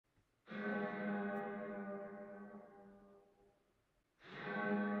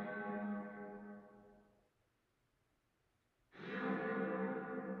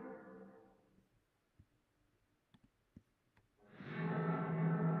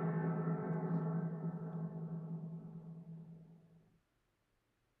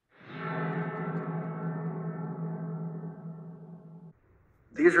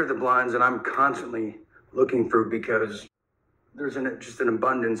These are the blinds that I'm constantly looking through because there's just an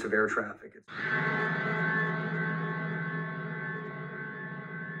abundance of air traffic.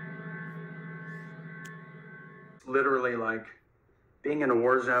 It's literally like being in a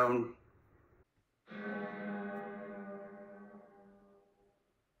war zone.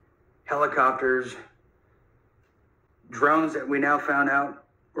 Helicopters, drones that we now found out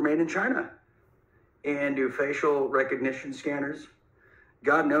were made in China and do facial recognition scanners.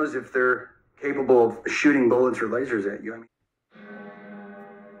 God knows if they're capable of shooting bullets or lasers at you. I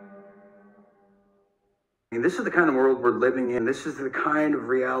mean, this is the kind of world we're living in. This is the kind of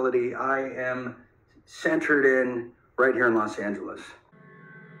reality I am centered in right here in Los Angeles.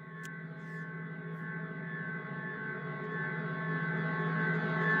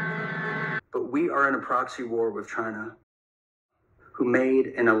 But we are in a proxy war with China, who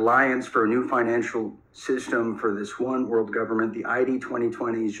made an alliance for a new financial system for this one world government. The ID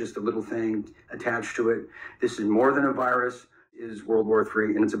 2020 is just a little thing attached to it. This is more than a virus. It is World War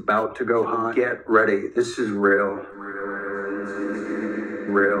III, and it's about to go hot. Get ready. This is real,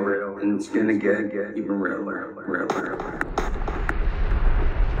 and it's gonna get even realer.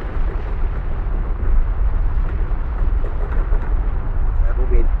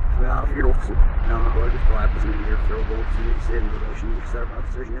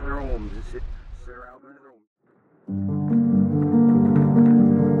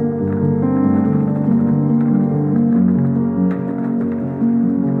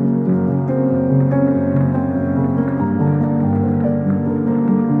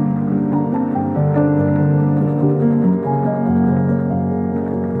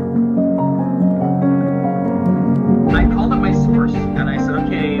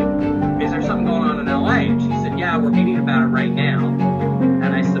 We're meeting about it right now. And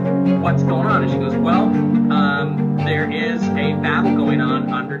I said, what's going on? And she goes, well, there is a battle going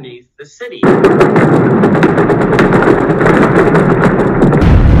on underneath the city.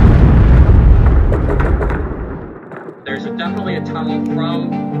 There's definitely a tunnel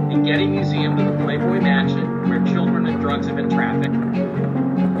from the Getty Museum to the Playboy Mansion where children and drugs have been trafficked.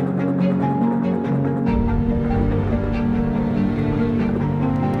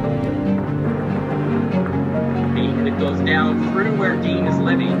 It goes down through where Dean is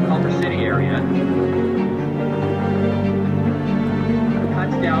living, Culver City area. It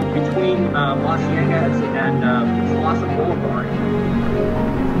cuts down between Las Vegas and Slauson Boulevard.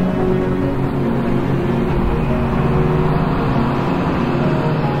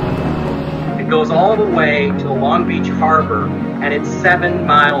 It goes all the way to the Long Beach Harbor, and it's 7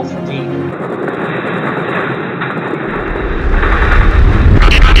 miles deep.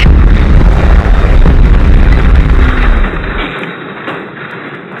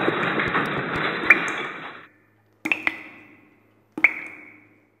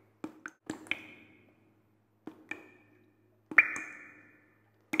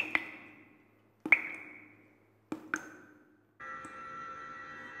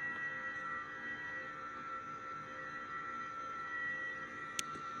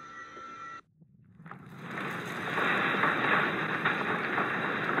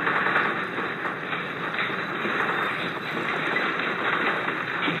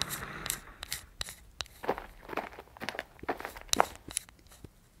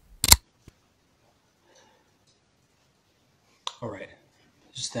 All right,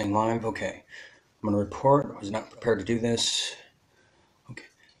 this thing live. Okay, I'm gonna report. I was not prepared to do this. Okay,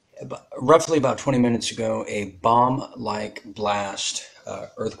 roughly about 20 minutes ago, a bomb-like blast,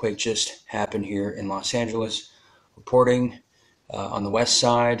 earthquake just happened here in Los Angeles. Reporting on the west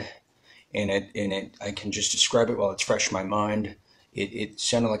side, and I can just describe it while it's fresh in my mind. It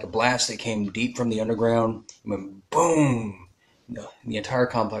sounded like a blast that came deep from the underground. It went boom. The entire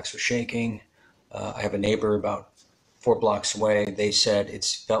complex was shaking. I have a neighbor about 4 blocks away. They said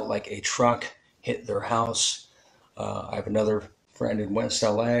it's felt like a truck hit their house. I have another friend in West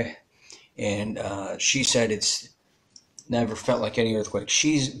LA, and she said it's never felt like any earthquake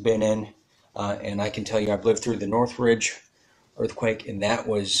she's been in. And I can tell you, I've lived through the Northridge earthquake, and that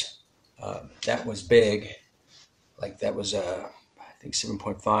was big. Like that was I think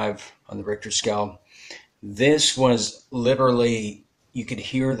 7.5 on the Richter scale. This was literally, you could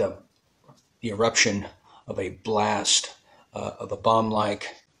hear the eruption of a blast, of a bomb-like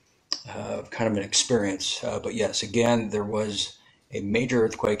kind of an experience. But yes, again, there was a major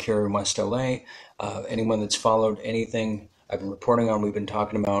earthquake here in West LA. Anyone that's followed anything I've been reporting on, we've been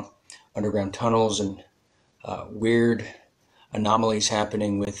talking about underground tunnels and weird anomalies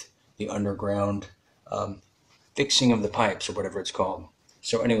happening with the underground fixing of the pipes, or whatever it's called.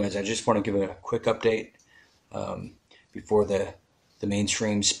 So anyways, I just want to give a quick update before the the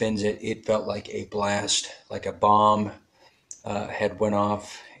mainstream spins it, it felt like a blast, like a bomb had went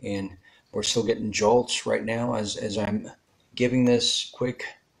off, and we're still getting jolts right now as I'm giving this quick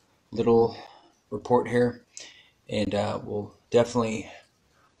little report here, and we'll definitely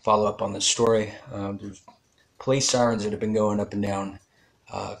follow up on this story. There's police sirens that have been going up and down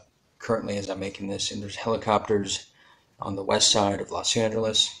currently as I'm making this, and there's helicopters on the west side of Los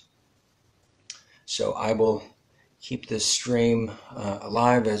Angeles. So I will keep this stream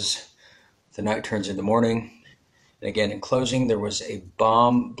alive as the night turns into morning. And again, in closing, there was a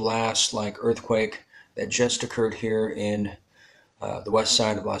bomb blast-like earthquake that just occurred here in the west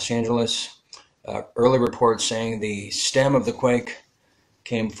side of Los Angeles. Early reports saying the stem of the quake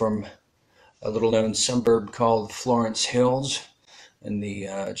came from a little-known suburb called Florence Hills, in the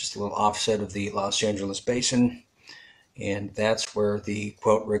just a little offset of the Los Angeles basin, and that's where the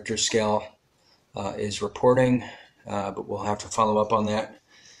quote Richter scale is reporting. But we'll have to follow up on that.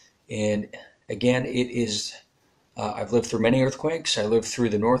 And again, it is. I've lived through many earthquakes. I lived through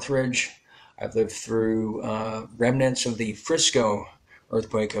the Northridge. I've lived through remnants of the Frisco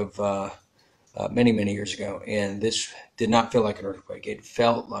earthquake of many, many years ago. And this did not feel like an earthquake. It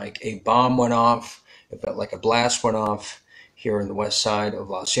felt like a bomb went off. It felt like a blast went off here in the west side of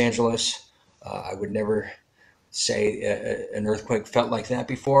Los Angeles. I would never say an earthquake felt like that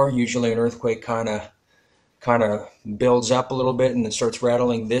before. Usually an earthquake kind of builds up a little bit and then starts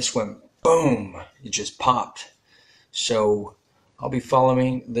rattling. This went boom. It just popped. So I'll be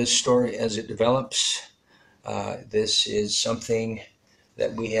following this story as it develops. This is something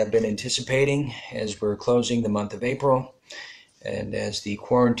that we have been anticipating as we're closing the month of April, and as the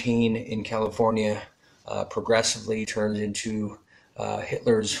quarantine in California progressively turns into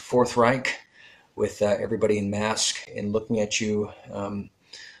Hitler's Fourth Reich, with everybody in mask and looking at you.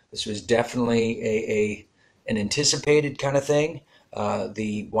 This was definitely an anticipated kind of thing.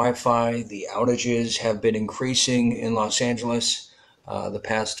 The Wi-Fi, the outages have been increasing in Los Angeles the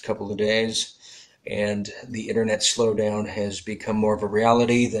past couple of days, and the internet slowdown has become more of a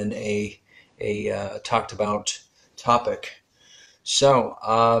reality than a talked about topic. So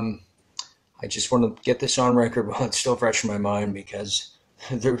I just want to get this on record while it's still fresh in my mind, because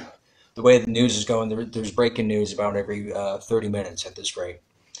the way the news is going, there's breaking news about every 30 minutes at this rate.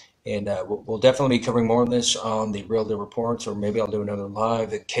 And we'll definitely be covering more of this on the Real Deal Reports, or maybe I'll do another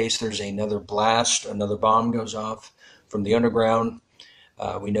live in case there's another blast, another bomb goes off from the underground.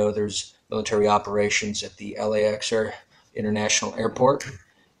 We know there's military operations at the LAX International Airport,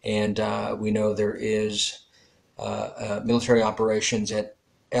 and we know there is military operations at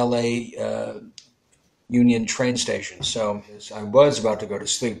LA Union train station. So I was about to go to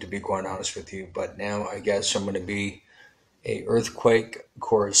sleep, to be quite honest with you, but now I guess I'm going to be a earthquake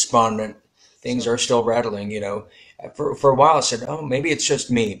correspondent. Things are still rattling, you know. For a while I said, oh, maybe it's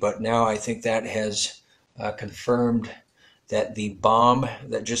just me, but now I think that has confirmed that the bomb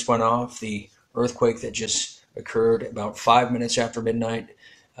that just went off, the earthquake that just occurred about 5 minutes after midnight,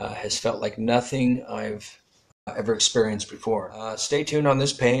 has felt like nothing I've ever experienced before. Stay tuned on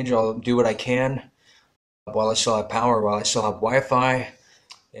this page. I'll do what I can while I still have power, while I still have Wi-Fi,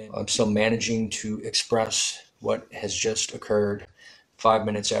 and I'm still managing to express what has just occurred. 5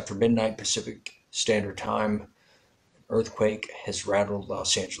 minutes after midnight Pacific Standard Time, earthquake has rattled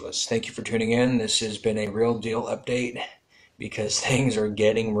Los Angeles. Thank you for tuning in. This has been a Real Deal update, because things are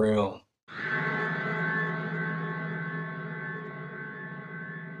getting real.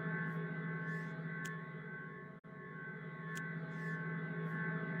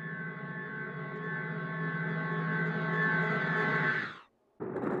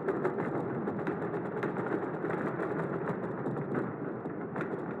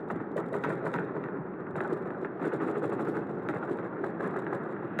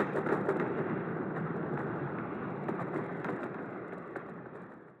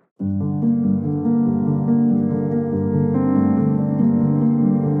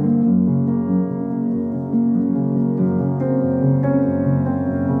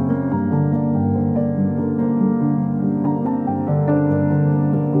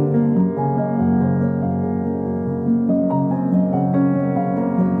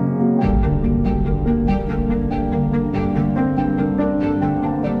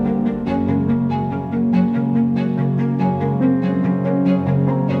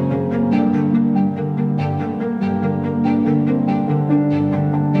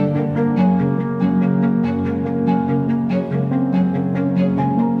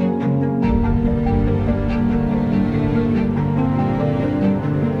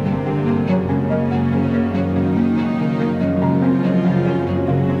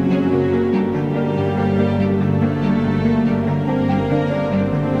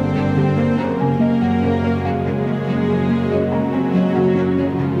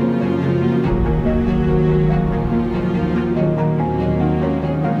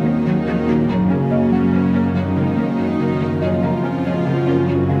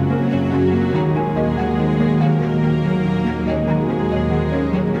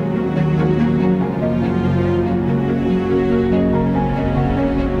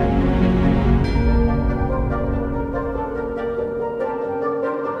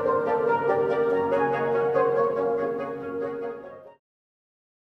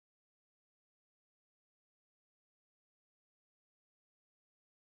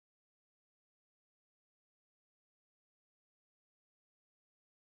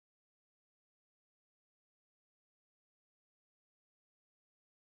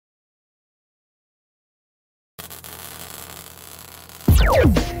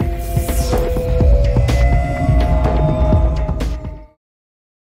 Bye.